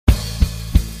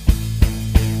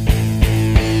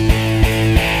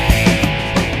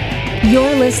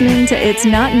You're listening to It's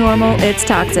Not Normal, It's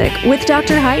Toxic with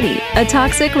Dr. Heidi, a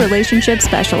toxic relationship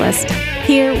specialist.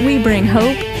 Here, we bring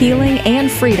hope, healing, and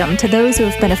freedom to those who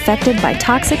have been affected by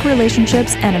toxic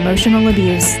relationships and emotional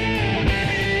abuse.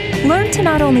 Learn to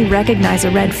not only recognize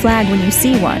a red flag when you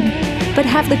see one, but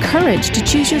have the courage to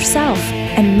choose yourself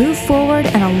and move forward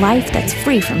in a life that's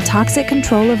free from toxic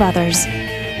control of others.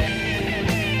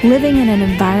 Living in an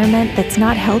environment that's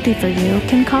not healthy for you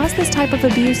can cause this type of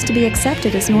abuse to be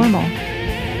accepted as normal.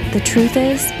 The truth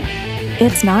is,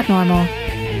 it's not normal.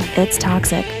 It's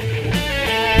toxic.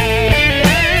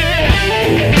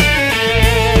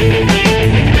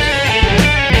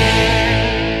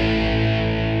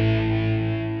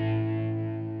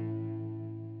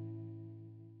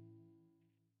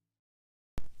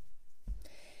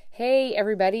 Hey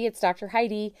everybody, it's Dr.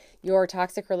 Heidi, your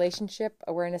toxic relationship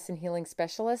awareness and healing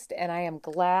specialist, and I am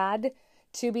glad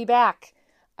to be back.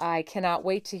 I cannot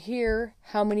wait to hear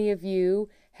how many of you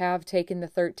have taken the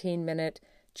 13-minute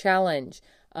challenge.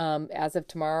 As of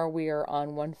tomorrow, we are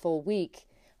on one full week.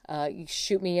 You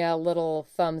shoot me a little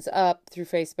thumbs up through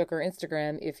Facebook or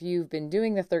Instagram if you've been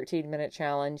doing the 13-minute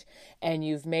challenge and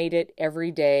you've made it every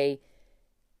day,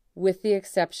 with the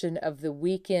exception of the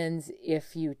weekends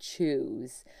if you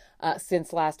choose,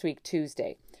 since last week,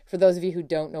 Tuesday. For those of you who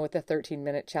don't know what the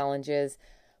 13-minute challenge is,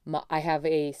 I have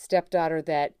a stepdaughter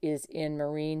that is in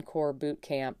Marine Corps boot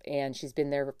camp, and she's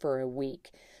been there for a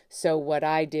week. So what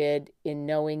I did, in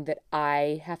knowing that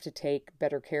I have to take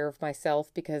better care of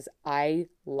myself, because I,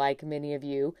 like many of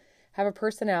you, have a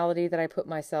personality that I put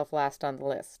myself last on the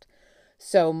list.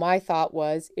 So my thought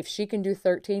was, if she can do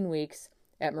 13 weeks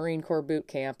at Marine Corps boot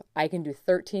camp, I can do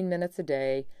 13 minutes a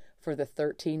day for the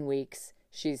 13 weeks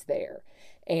she's there.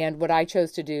 And what I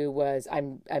chose to do was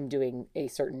I'm doing a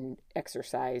certain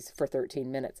exercise for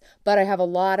 13 minutes. But I have a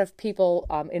lot of people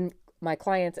in my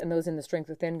clients and those in the Strength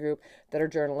Within group that are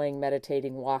journaling,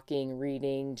 meditating, walking,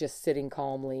 reading, just sitting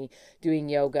calmly, doing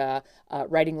yoga,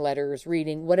 writing letters,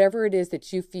 reading, whatever it is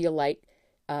that you feel like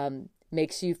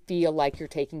makes you feel like you're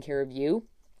taking care of you.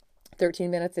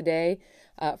 13 minutes a day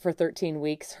for 13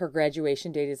 weeks. Her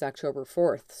graduation date is October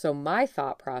 4th. So my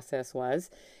thought process was,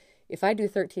 if I do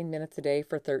 13 minutes a day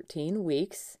for 13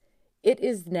 weeks, it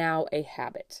is now a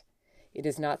habit. It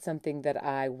is not something that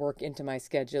I work into my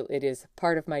schedule. It is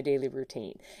part of my daily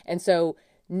routine. And so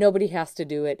nobody has to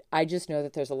do it. I just know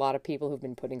that there's a lot of people who've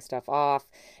been putting stuff off.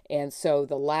 And so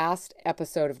the last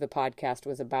episode of the podcast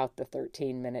was about the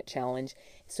 13-minute challenge.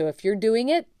 So if you're doing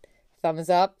it, thumbs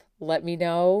up. Let me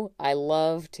know. I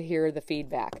love to hear the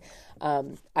feedback. I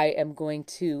am going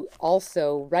to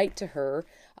also write to her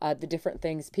the different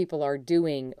things people are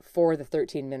doing for the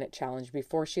 13-minute challenge.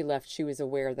 Before she left, she was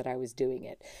aware that I was doing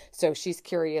it. So she's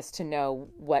curious to know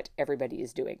what everybody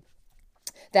is doing.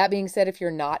 That being said, if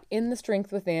you're not in the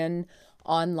Strength Within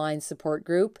online support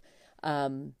group,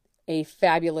 a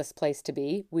fabulous place to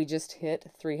be. We just hit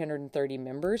 330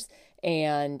 members,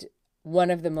 and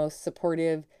one of the most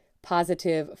supportive,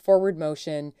 positive, forward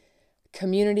motion,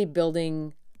 community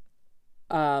building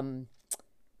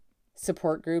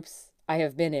support groups I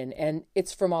have been in, and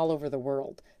it's from all over the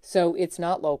world. So it's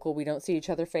not local. We don't see each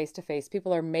other face to face.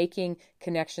 People are making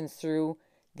connections through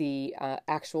the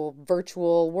actual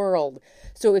virtual world.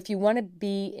 So if you want to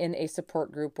be in a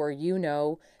support group where you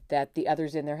know that the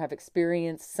others in there have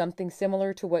experienced something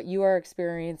similar to what you are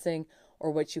experiencing, or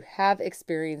what you have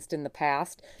experienced in the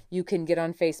past, you can get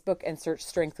on Facebook and search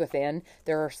Strength Within.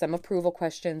 There are some approval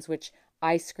questions which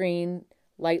I screen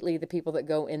lightly the people that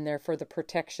go in there for the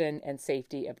protection and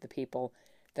safety of the people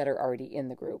that are already in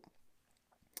the group.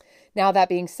 Now, that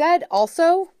being said,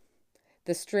 also,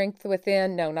 the Strength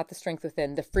Within, no, not the Strength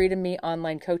Within, the Freedom Me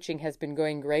online coaching has been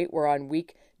going great. We're on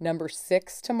week number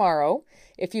 6 tomorrow.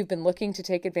 If you've been looking to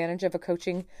take advantage of a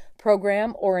coaching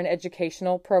program or an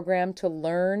educational program to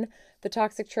learn the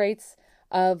toxic traits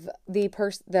of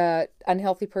the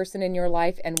unhealthy person in your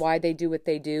life and why they do what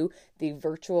they do, the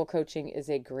virtual coaching is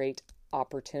a great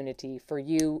opportunity for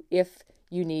you if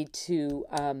you need to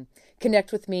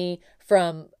connect with me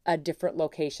from a different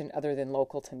location other than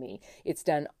local to me. It's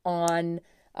done online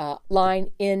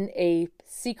in a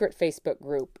secret Facebook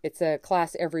group. It's a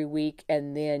class every week,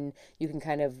 and then you can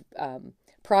kind of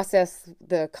process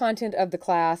the content of the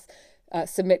class,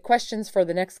 submit questions for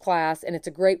the next class, and it's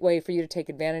a great way for you to take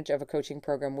advantage of a coaching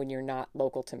program when you're not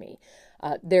local to me.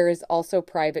 There is also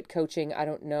private coaching. I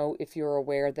don't know if you're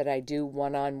aware that I do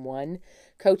one-on-one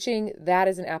coaching. That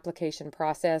is an application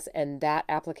process, and that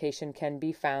application can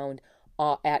be found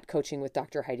at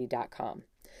coachingwithdrheidi.com.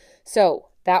 So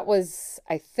that was,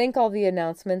 I think, all the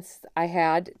announcements I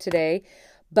had today.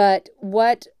 But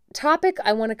what topic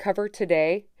I want to cover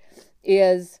today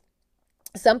is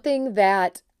something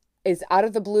that is out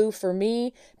of the blue for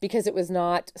me because it was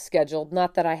not scheduled.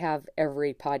 Not that I have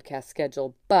every podcast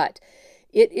scheduled, but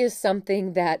it is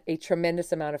something that a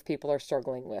tremendous amount of people are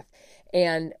struggling with.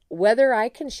 And whether I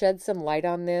can shed some light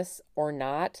on this or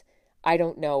not, I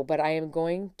don't know, but I am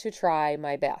going to try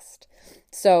my best.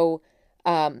 So,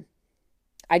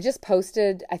 I just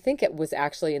posted, I think it was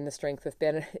actually in the Strength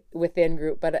Within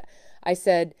group, but I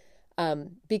said,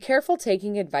 be careful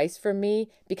taking advice from me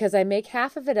because I make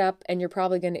half of it up and you're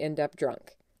probably going to end up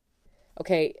drunk.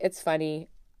 Okay, it's funny.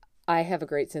 I have a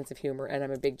great sense of humor and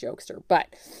I'm a big jokester.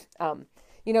 But,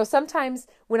 sometimes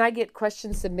when I get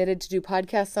questions submitted to do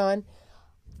podcasts on,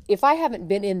 if I haven't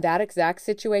been in that exact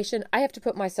situation, I have to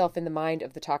put myself in the mind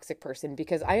of the toxic person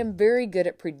because I am very good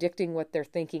at predicting what they're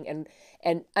thinking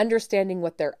and understanding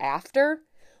what they're after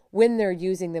when they're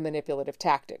using the manipulative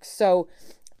tactics. So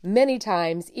many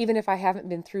times, even if I haven't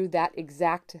been through that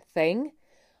exact thing,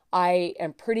 I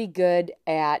am pretty good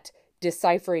at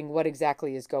deciphering what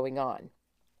exactly is going on.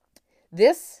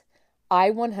 This, I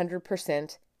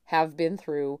 100% have been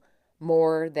through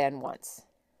more than once.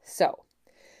 So,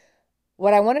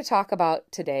 what I want to talk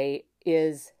about today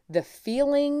is the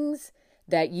feelings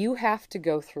that you have to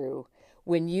go through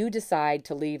when you decide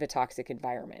to leave a toxic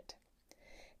environment.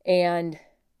 And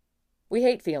we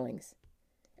hate feelings.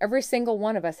 Every single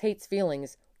one of us hates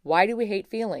feelings. Why do we hate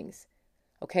feelings?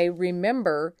 Okay,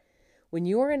 remember, when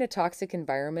you are in a toxic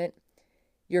environment,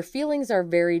 your feelings are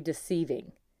very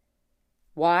deceiving.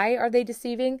 Why are they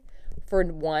deceiving? For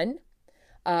one,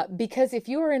 because if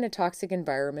you are in a toxic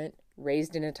environment,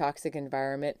 raised in a toxic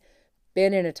environment,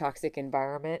 been in a toxic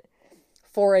environment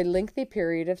for a lengthy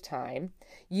period of time,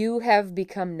 you have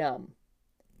become numb.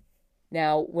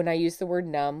 Now, when I use the word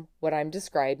numb, what I'm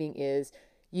describing is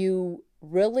you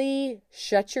really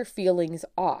shut your feelings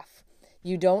off.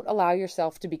 You don't allow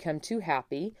yourself to become too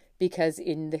happy because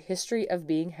in the history of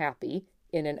being happy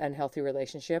in an unhealthy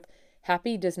relationship,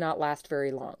 happy does not last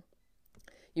very long.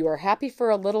 You are happy for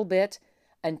a little bit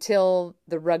until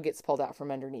the rug gets pulled out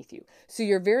from underneath you. So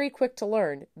you're very quick to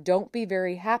learn, don't be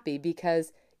very happy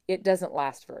because it doesn't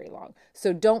last very long.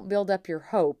 So don't build up your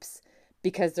hopes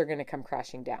because they're going to come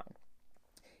crashing down.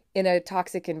 In a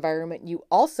toxic environment, you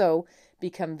also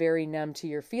become very numb to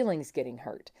your feelings getting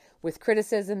hurt. With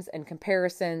criticisms and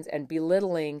comparisons and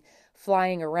belittling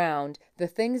flying around, the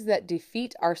things that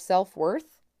defeat our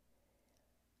self-worth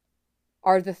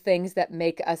are the things that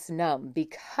make us numb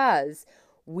because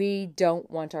we don't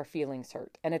want our feelings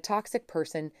hurt. And a toxic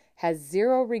person has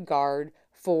zero regard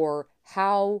for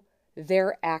how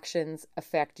their actions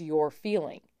affect your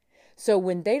feeling. So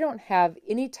when they don't have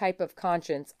any type of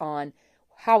conscience on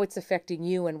how it's affecting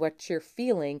you and what you're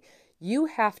feeling, you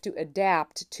have to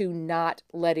adapt to not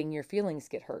letting your feelings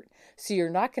get hurt. So you're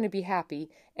not going to be happy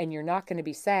and you're not going to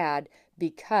be sad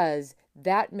because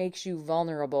that makes you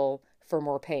vulnerable for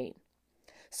more pain.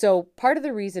 So part of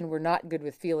the reason we're not good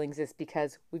with feelings is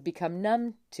because we've become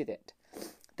numb to it.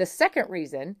 The second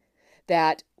reason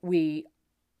that we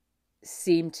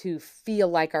seem to feel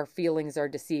like our feelings are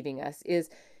deceiving us is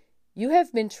you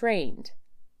have been trained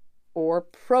or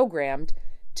programmed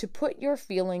to put your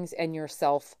feelings and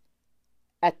yourself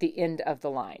at the end of the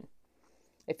line.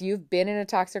 If you've been in a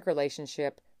toxic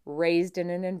relationship, raised in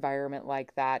an environment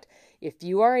like that, if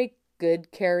you are a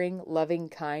good, caring, loving,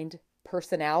 kind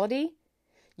personality,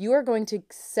 you are going to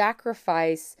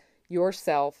sacrifice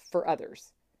yourself for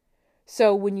others.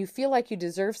 So when you feel like you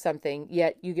deserve something,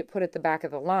 yet you get put at the back of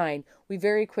the line, we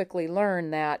very quickly learn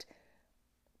that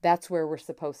that's where we're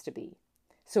supposed to be.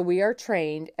 So we are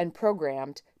trained and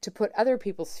programmed to put other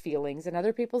people's feelings and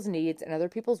other people's needs and other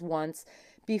people's wants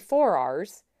before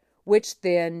ours, which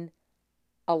then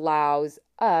allows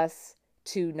us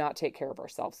to not take care of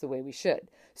ourselves the way we should.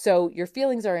 So your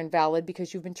feelings are invalid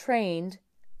because you've been trained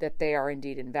that they are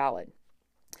indeed invalid.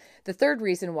 The third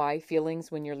reason why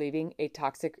feelings when you're leaving a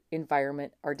toxic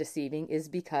environment are deceiving is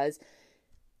because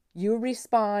you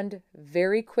respond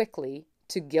very quickly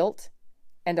to guilt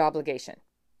and obligation.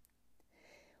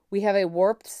 We have a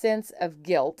warped sense of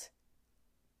guilt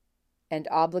and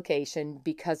obligation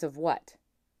because of what?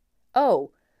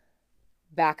 Oh,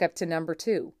 back up to number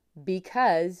 2.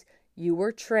 Because you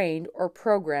were trained or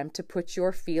programmed to put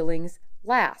your feelings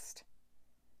last.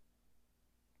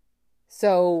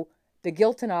 So the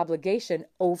guilt and obligation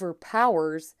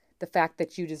overpowers the fact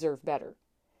that you deserve better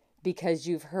because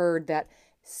you've heard that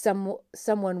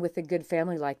someone with a good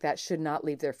family like that should not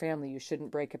leave their family. You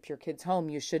shouldn't break up your kid's home.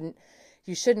 You shouldn't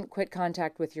quit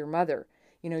contact with your mother.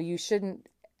 You shouldn't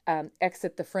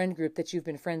exit the friend group that you've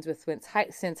been friends with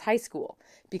since high school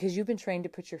because you've been trained to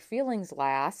put your feelings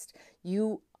last.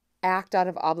 You act out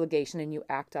of obligation and you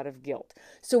act out of guilt.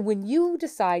 So when you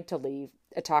decide to leave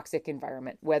a toxic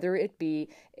environment, whether it be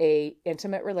a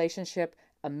intimate relationship,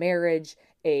 a marriage,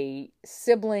 a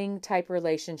sibling type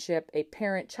relationship, a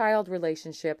parent-child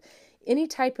relationship, any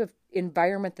type of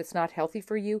environment that's not healthy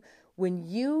for you, when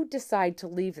you decide to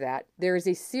leave that, there is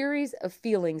a series of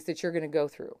feelings that you're going to go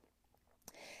through.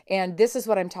 And this is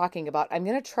what I'm talking about. I'm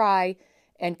going to try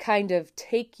and kind of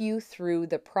take you through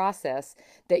the process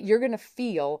that you're going to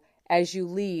feel as you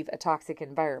leave a toxic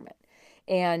environment.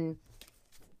 And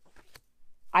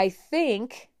I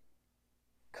think,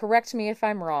 correct me if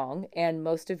I'm wrong, and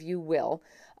most of you will,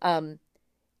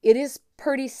 it is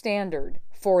pretty standard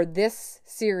for this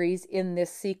series in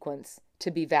this sequence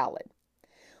to be valid.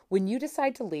 When you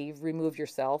decide to leave, remove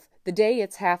yourself, the day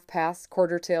it's 1/2 past,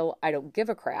 1/4 till, I don't give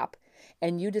a crap,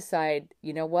 and you decide,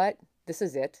 you know what, this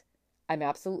is it. I'm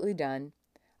absolutely done.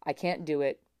 I can't do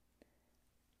it.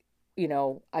 You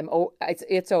know,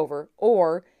 it's over.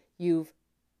 Or you've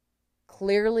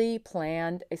clearly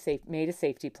planned made a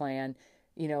safety plan,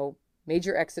 you know, made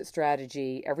your exit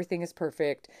strategy. Everything is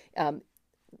perfect.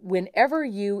 Whenever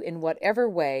you, in whatever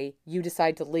way you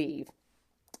decide to leave,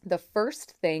 the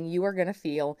first thing you are going to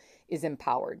feel is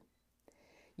empowered.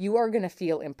 You are going to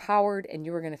feel empowered and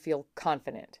you are going to feel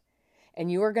confident. And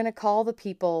you are going to call the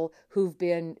people who've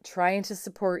been trying to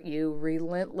support you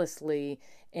relentlessly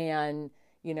and,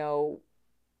 you know,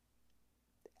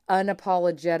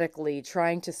 unapologetically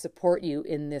trying to support you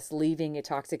in this leaving a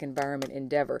toxic environment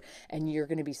endeavor. And you're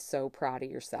going to be so proud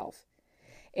of yourself.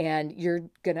 And you're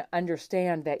going to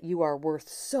understand that you are worth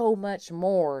so much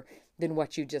more than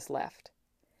what you just left.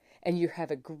 And you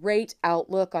have a great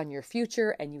outlook on your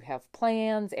future and you have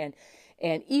plans. And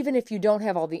even if you don't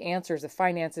have all the answers of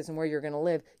finances and where you're going to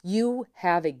live, you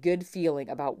have a good feeling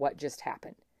about what just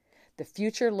happened. The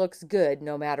future looks good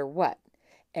no matter what.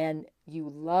 And you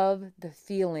love the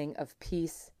feeling of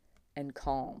peace and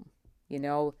calm. You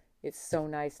know, it's so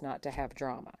nice not to have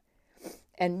drama.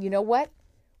 And you know what?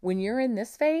 When you're in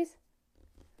this phase,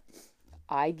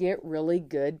 I get really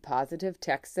good positive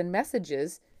texts and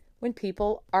messages when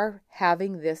people are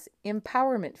having this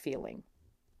empowerment feeling.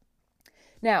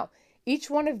 Now, each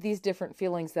one of these different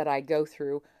feelings that I go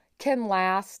through can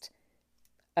last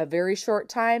a very short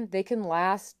time. They can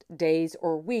last days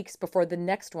or weeks before the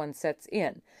next one sets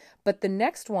in. But the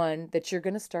next one that you're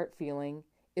going to start feeling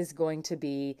is going to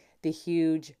be the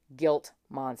huge guilt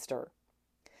monster.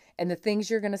 And the things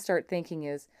you're going to start thinking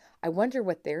is, I wonder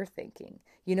what they're thinking.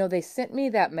 You know, they sent me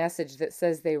that message that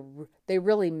says they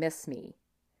really miss me.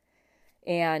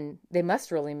 And they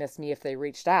must really miss me if they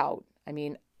reached out. I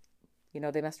mean, you know,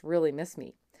 they must really miss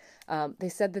me. They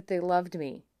said that they loved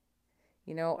me.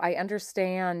 You know, I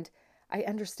understand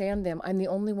them. I'm the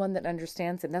only one that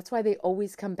understands them. That's why they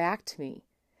always come back to me.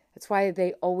 That's why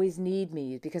they always need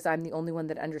me, because I'm the only one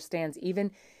that understands.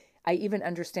 I even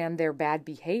understand their bad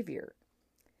behavior.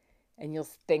 And you'll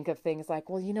think of things like,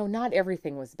 well, you know, not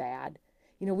everything was bad.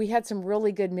 You know, we had some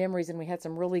really good memories and we had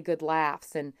some really good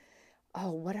laughs. And,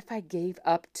 oh, what if I gave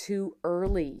up too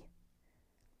early?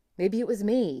 Maybe it was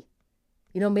me.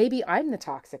 You know, maybe I'm the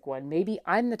toxic one. Maybe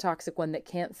I'm the toxic one that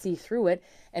can't see through it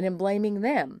and am blaming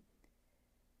them.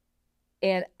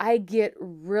 And I get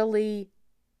really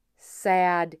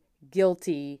sad,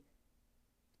 guilty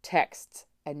texts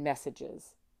and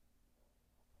messages.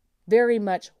 Very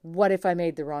much, what if I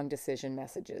made the wrong decision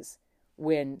messages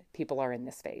when people are in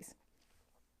this phase.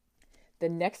 The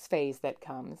next phase that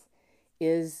comes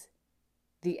is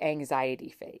the anxiety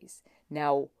phase.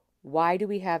 Now, why do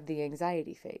we have the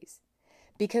anxiety phase?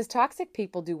 Because toxic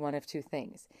people do one of two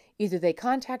things. Either they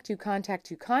contact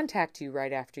you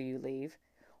right after you leave,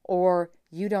 or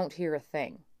you don't hear a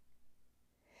thing.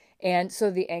 And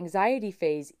so the anxiety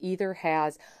phase either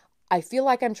has, I feel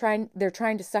like they're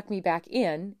trying to suck me back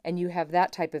in, and you have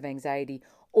that type of anxiety,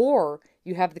 or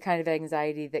you have the kind of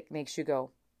anxiety that makes you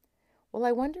go, well,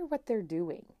 I wonder what they're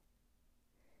doing.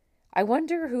 I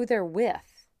wonder who they're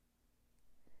with.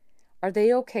 Are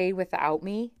they okay without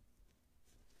me?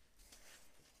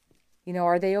 You know,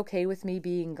 are they okay with me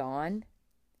being gone?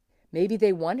 Maybe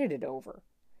they wanted it over.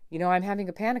 You know, I'm having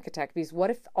a panic attack because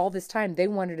what if all this time they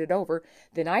wanted it over,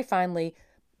 then I finally,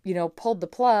 pulled the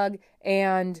plug,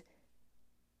 and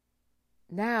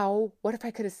now what if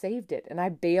I could have saved it and I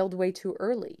bailed way too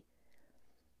early?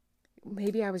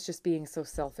 Maybe I was just being so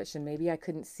selfish and maybe I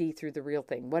couldn't see through the real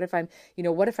thing. What if I'm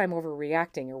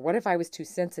overreacting, or what if I was too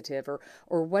sensitive,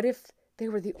 or what if they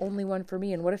were the only one for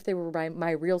me, and what if they were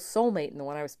my real soulmate and the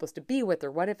one I was supposed to be with,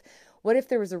 or what if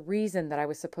there was a reason that I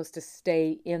was supposed to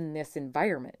stay in this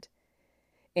environment?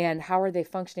 And how are they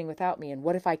functioning without me? And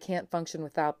what if I can't function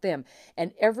without them?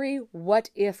 And every what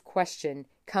if question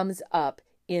comes up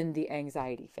in the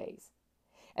anxiety phase.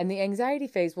 And the anxiety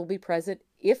phase will be present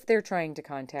if they're trying to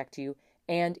contact you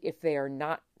and if they are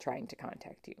not trying to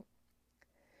contact you.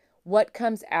 What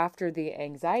comes after the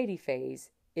anxiety phase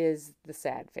is the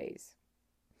sad phase.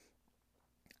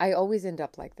 I always end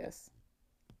up like this.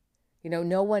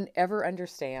 No one ever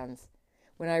understands.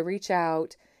 When I reach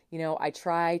out, I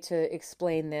try to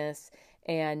explain this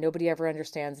and nobody ever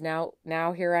understands. Now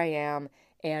here I am,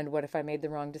 and what if I made the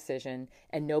wrong decision?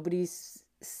 And nobody's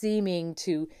seeming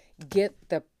to get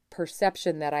the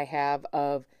perception that I have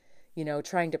of,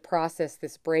 trying to process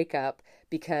this breakup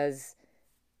because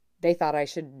they thought I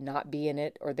should not be in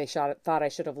it, or they thought I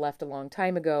should have left a long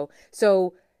time ago.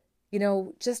 So,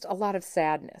 just a lot of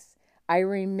sadness. I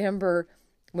remember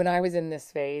when I was in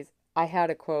this phase, I had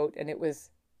a quote, and it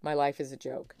was, "My life is a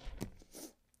joke."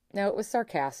 Now, it was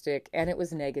sarcastic and it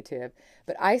was negative,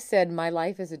 but I said my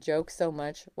life is a joke so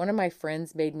much. One of my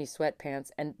friends made me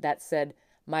sweatpants, and that said,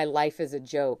 "My life is a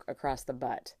joke," across the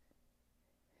butt.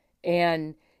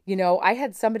 And, I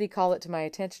had somebody call it to my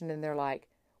attention, and they're like,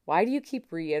 "Why do you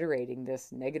keep reiterating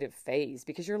this negative phase?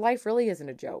 Because your life really isn't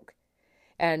a joke."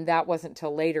 And that wasn't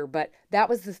till later, but that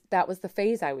was the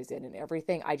phase I was in, and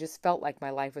everything. I just felt like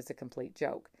my life was a complete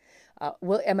joke.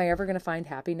 Am I ever going to find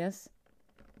happiness?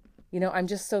 I'm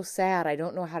just so sad. I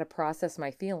don't know how to process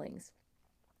my feelings.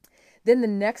 Then the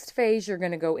next phase you're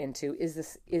going to go into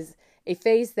is a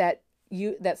phase that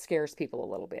scares people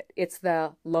a little bit. It's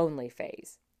the lonely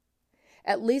phase.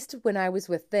 At least when I was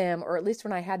with them, or at least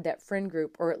when I had that friend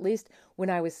group, or at least when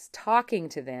I was talking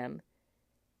to them,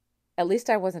 at least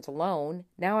I wasn't alone.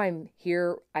 Now I'm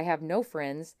here. I have no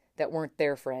friends that weren't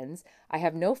their friends. I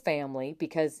have no family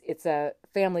because it's a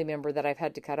family member that I've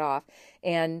had to cut off.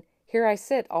 And here I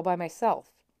sit all by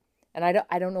myself. And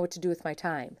I don't know what to do with my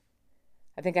time.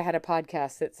 I think I had a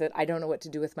podcast that said, I don't know what to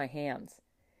do with my hands.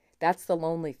 That's the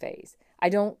lonely phase. I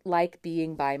don't like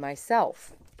being by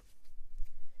myself.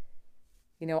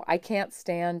 I can't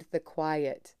stand the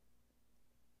quiet.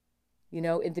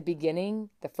 In the beginning,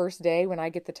 the first day when I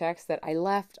get the text that I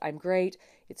left, I'm great,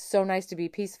 it's so nice to be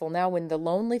peaceful. Now when the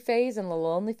lonely phase and the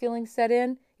lonely feelings set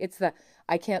in, it's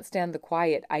I can't stand the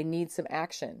quiet. I need some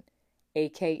action.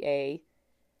 AKA,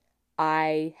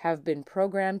 I have been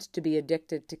programmed to be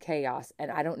addicted to chaos, and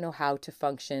I don't know how to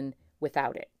function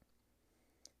without it.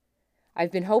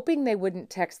 I've been hoping they wouldn't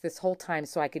text this whole time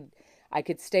so I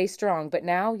could stay strong, but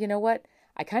now, you know what?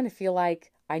 I kind of feel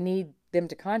like I need them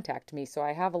to contact me so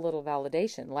I have a little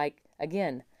validation. Like,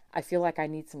 again, I feel like I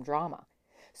need some drama.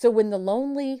 So when the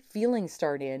lonely feelings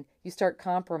start in, you start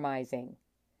compromising.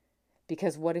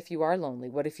 Because what if you are lonely?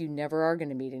 What if you never are going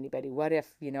to meet anybody? What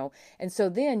if, And so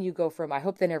then you go from, I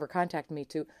hope they never contact me,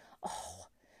 to, oh,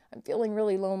 I'm feeling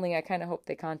really lonely. I kind of hope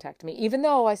they contact me. Even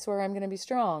though I swear I'm going to be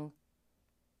strong,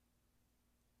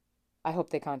 I hope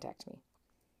they contact me.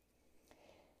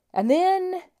 And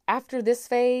then after this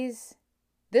phase,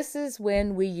 this is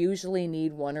when we usually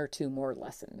need one or two more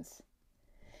lessons.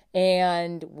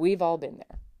 And we've all been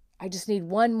there. I just need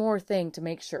one more thing to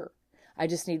make sure. I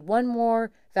just need one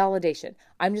more validation.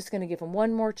 I'm just going to give them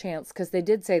one more chance because they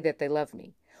did say that they love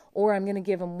me. Or I'm going to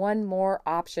give them one more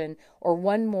option or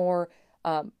one more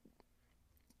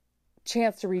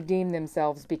chance to redeem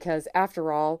themselves because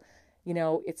after all,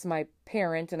 it's my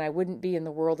parent and I wouldn't be in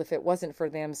the world if it wasn't for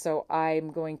them. So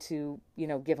I'm going to,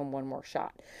 give them one more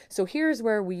shot. So here's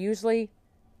where we usually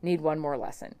need one more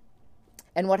lesson.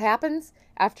 And what happens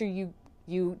after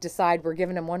you decide we're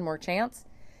giving them one more chance?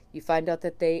 You find out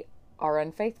that they are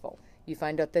unfaithful. You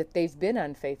find out that they've been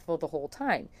unfaithful the whole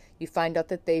time. You find out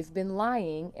that they've been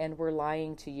lying and were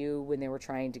lying to you when they were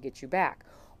trying to get you back.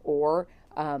 Or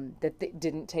that it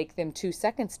didn't take them 2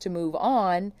 seconds to move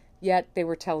on, yet they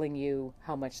were telling you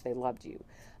how much they loved you.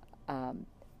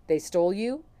 They stole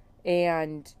you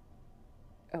and...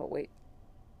 Oh, wait.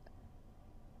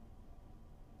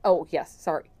 Oh, yes,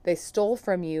 sorry. They stole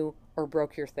from you or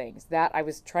broke your things. That, I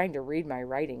was trying to read my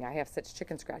writing. I have such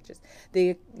chicken scratches.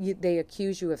 They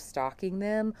accuse you of stalking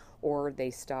them or they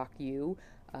stalk you.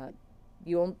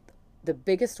 The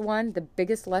biggest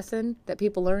lesson that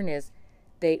people learn is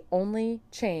they only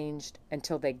changed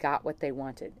until they got what they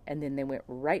wanted. And then they went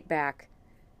right back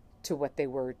to what they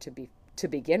were to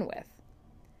begin with.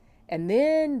 And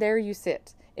then there you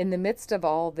sit in the midst of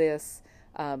all this.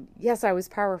 Yes, I was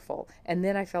powerful. And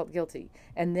then I felt guilty.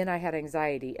 And then I had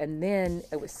anxiety. And then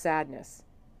it was sadness.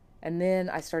 And then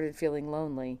I started feeling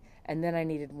lonely. And then I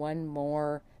needed one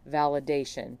more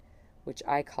validation, which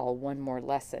I call one more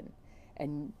lesson.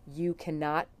 And you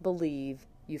cannot believe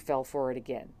you fell for it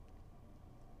again.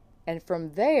 And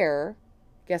from there,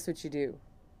 guess what you do?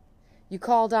 You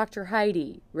call Dr.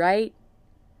 Heidi, right?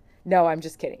 No, I'm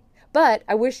just kidding. But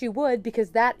I wish you would,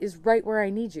 because that is right where I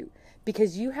need you.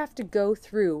 Because you have to go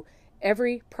through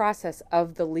every process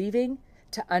of the leaving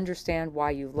to understand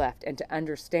why you left and to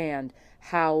understand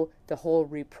how the whole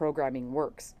reprogramming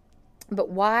works. But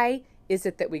why is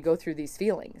it that we go through these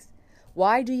feelings?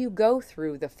 Why do you go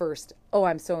through the first, oh,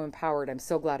 I'm so empowered, I'm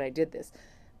so glad I did this?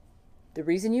 The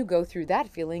reason you go through that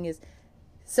feeling is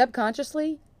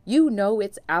subconsciously, you know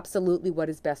it's absolutely what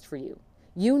is best for you.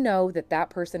 You know that that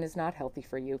person is not healthy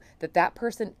for you, that that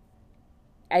person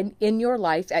and in your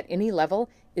life at any level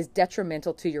is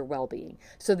detrimental to your well-being.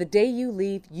 So the day you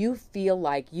leave, you feel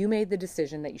like you made the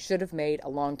decision that you should have made a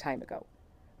long time ago,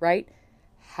 right?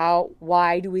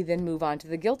 Why do we then move on to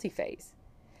the guilty phase?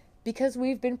 Because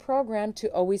we've been programmed to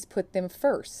always put them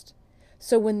first.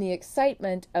 So when the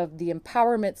excitement of the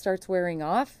empowerment starts wearing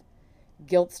off,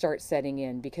 guilt starts setting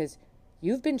in because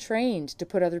you've been trained to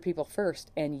put other people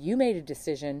first and you made a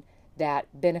decision that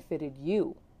benefited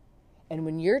you. And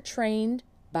when you're trained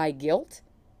by guilt,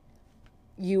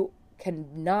 you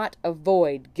cannot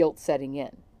avoid guilt setting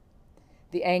in.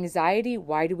 The anxiety,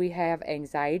 why do we have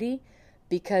anxiety?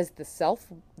 Because the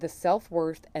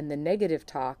self-worth and the negative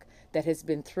talk that has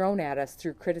been thrown at us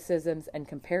through criticisms and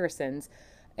comparisons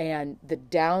and the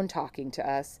down talking to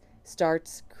us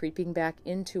starts creeping back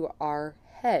into our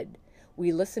head.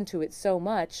 We listen to it so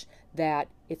much that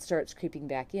it starts creeping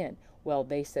back in. Well,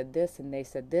 they said this and they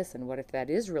said this, and what if that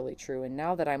is really true? And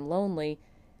now that I'm lonely,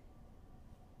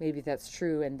 maybe that's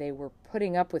true, and they were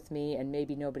putting up with me, and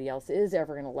maybe nobody else is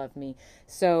ever going to love me,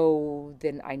 so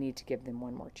then I need to give them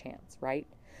one more chance, right?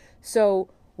 So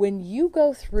when you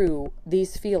go through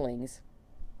these feelings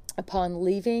upon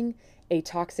leaving a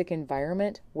toxic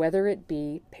environment, whether it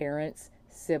be parents,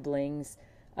 siblings,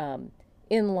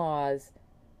 in-laws,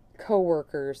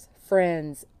 co-workers,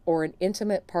 friends, or an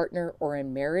intimate partner or a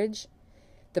marriage,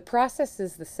 the process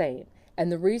is the same.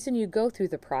 And the reason you go through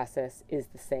the process is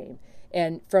the same.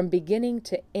 And from beginning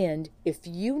to end, if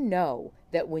you know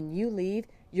that when you leave,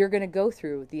 you're going to go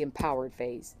through the empowered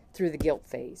phase, through the guilt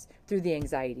phase, through the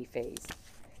anxiety phase,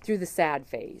 through the sad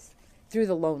phase, through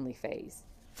the lonely phase,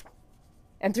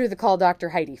 and through the call Dr.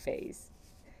 Heidi phase.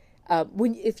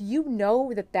 If you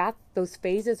know that those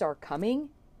phases are coming,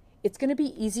 it's going to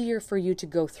be easier for you to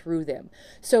go through them.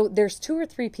 So there's 2 or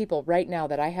 3 people right now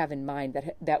that I have in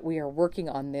mind that we are working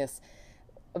on this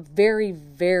very,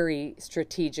 very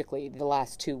strategically the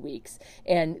last 2 weeks.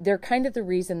 And they're kind of the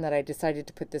reason that I decided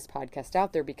to put this podcast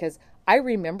out there, because I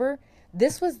remember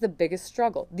this was the biggest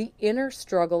struggle. The inner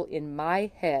struggle in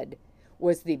my head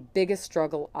was the biggest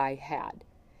struggle I had.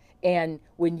 And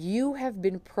when you have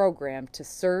been programmed to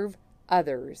serve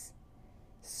others,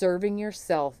 serving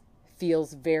yourself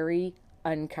feels very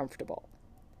uncomfortable.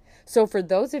 So for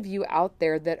those of you out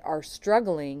there that are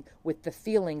struggling with the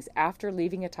feelings after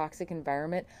leaving a toxic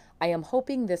environment, I am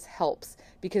hoping this helps,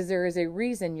 because there is a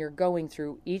reason you're going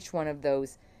through each one of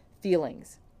those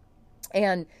feelings.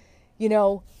 And,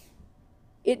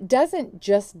 it doesn't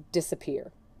just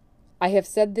disappear. I have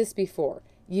said this before.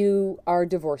 You are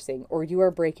divorcing, or you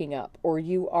are breaking up, or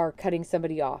you are cutting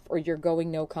somebody off, or you're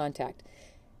going no contact.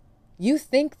 You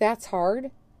think that's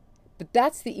hard? But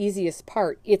that's the easiest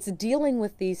part. It's dealing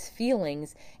with these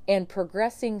feelings and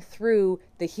progressing through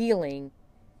the healing.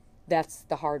 That's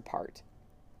the hard part.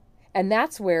 And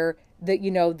that's where the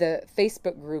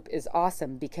Facebook group is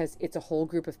awesome, because it's a whole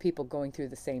group of people going through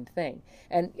the same thing.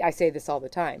 And I say this all the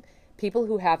time. People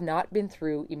who have not been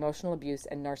through emotional abuse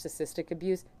and narcissistic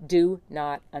abuse do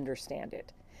not understand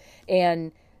it.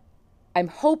 And I'm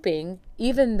hoping,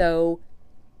 even though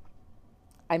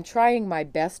I'm trying my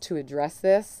best to address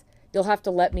this, you'll have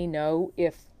to let me know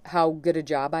how good a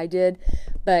job I did.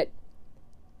 But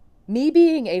me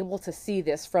being able to see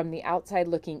this from the outside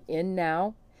looking in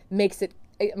now makes it,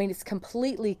 it's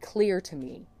completely clear to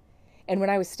me. And when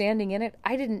I was standing in it,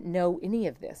 I didn't know any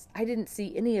of this. I didn't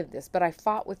see any of this, but I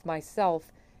fought with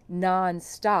myself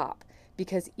nonstop,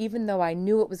 because even though I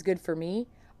knew it was good for me,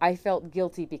 I felt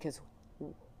guilty, because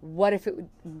what if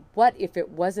it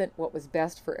wasn't what was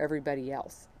best for everybody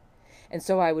else? And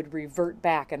so I would revert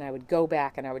back, and I would go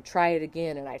back, and I would try it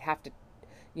again, and I'd have to,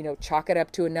 chalk it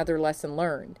up to another lesson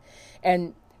learned.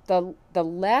 And the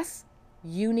less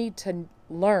you need to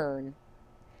learn,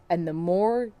 and the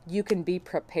more you can be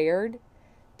prepared,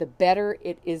 the better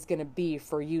it is going to be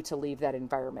for you to leave that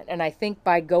environment. And I think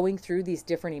by going through these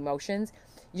different emotions,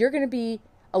 you're going to be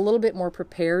a little bit more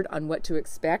prepared on what to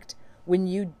expect when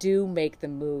you do make the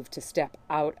move to step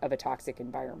out of a toxic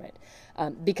environment.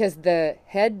 Because the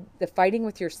fighting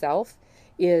with yourself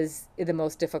is the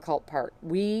most difficult part.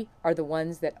 We are the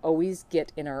ones that always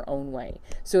get in our own way.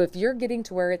 So if you're getting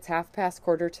to where it's half past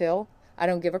quarter till, I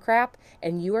don't give a crap,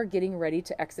 and you are getting ready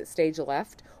to exit stage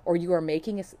left, or you are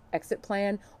making an exit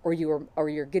plan, or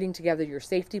you're getting together your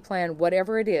safety plan,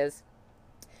 whatever it is,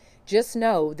 just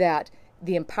know that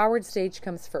the empowered stage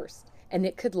comes first, and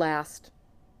it could last,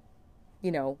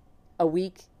 a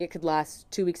week, it could last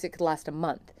 2 weeks, it could last a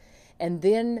month. And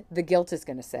then the guilt is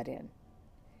going to set in.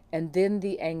 And then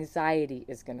the anxiety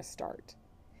is going to start.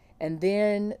 And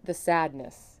then the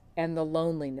sadness and the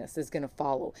loneliness is going to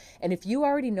follow. And if you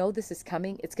already know this is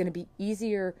coming, it's going to be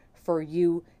easier for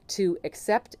you to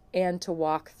accept and to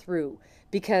walk through,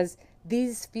 because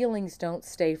these feelings don't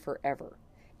stay forever.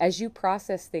 As you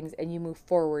process things and you move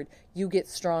forward, you get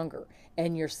stronger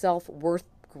and your self-worth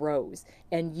grows,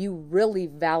 and you really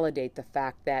validate the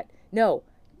fact that, no,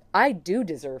 I do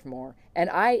deserve more and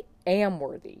I am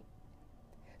worthy.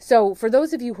 So for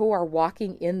those of you who are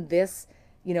walking in this,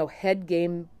 head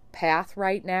game path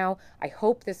right now, I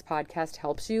hope this podcast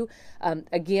helps you.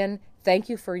 Again, thank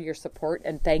you for your support,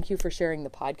 and thank you for sharing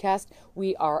the podcast.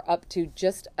 We are up to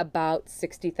just about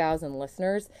 60,000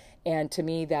 listeners, and to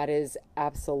me, that is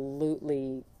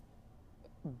absolutely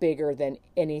bigger than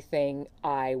anything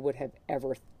I would have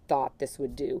ever thought this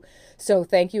would do. So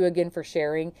thank you again for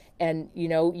sharing. And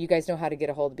you guys know how to get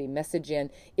a hold of me. Message in.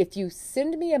 If you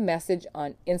send me a message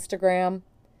on Instagram,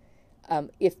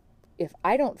 if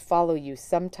I don't follow you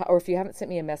sometime, or if you haven't sent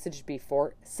me a message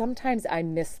before, sometimes I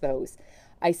miss those.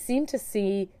 I seem to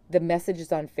see the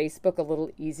messages on Facebook a little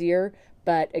easier,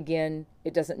 but again,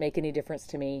 it doesn't make any difference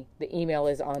to me. The email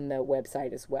is on the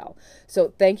website as well.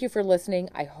 So thank you for listening.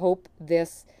 I hope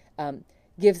this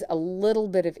gives a little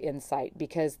bit of insight,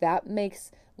 because that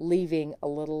makes leaving a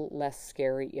little less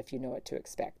scary if you know what to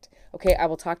expect. Okay, I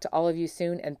will talk to all of you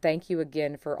soon, and thank you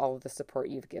again for all of the support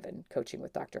you've given Coaching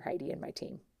with Dr. Heidi and my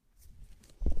team.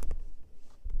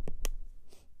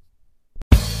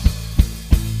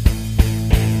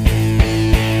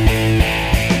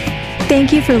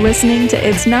 Thank you for listening to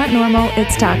It's Not Normal,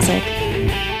 It's Toxic.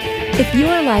 If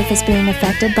your life is being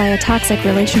affected by a toxic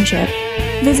relationship,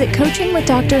 visit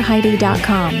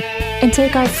coachingwithdrheidi.com and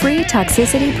take our free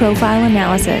toxicity profile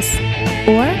analysis,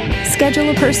 or schedule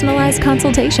a personalized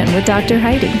consultation with Dr.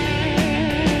 Heidi.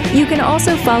 You can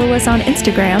also follow us on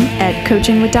Instagram at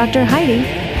Coaching with Dr. Heidi,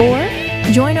 or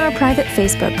join our private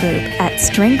Facebook group at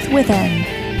Strength Within.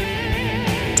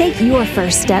 Take your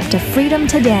first step to freedom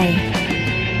today.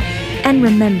 And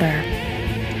remember,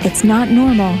 it's not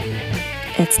normal,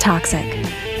 it's toxic.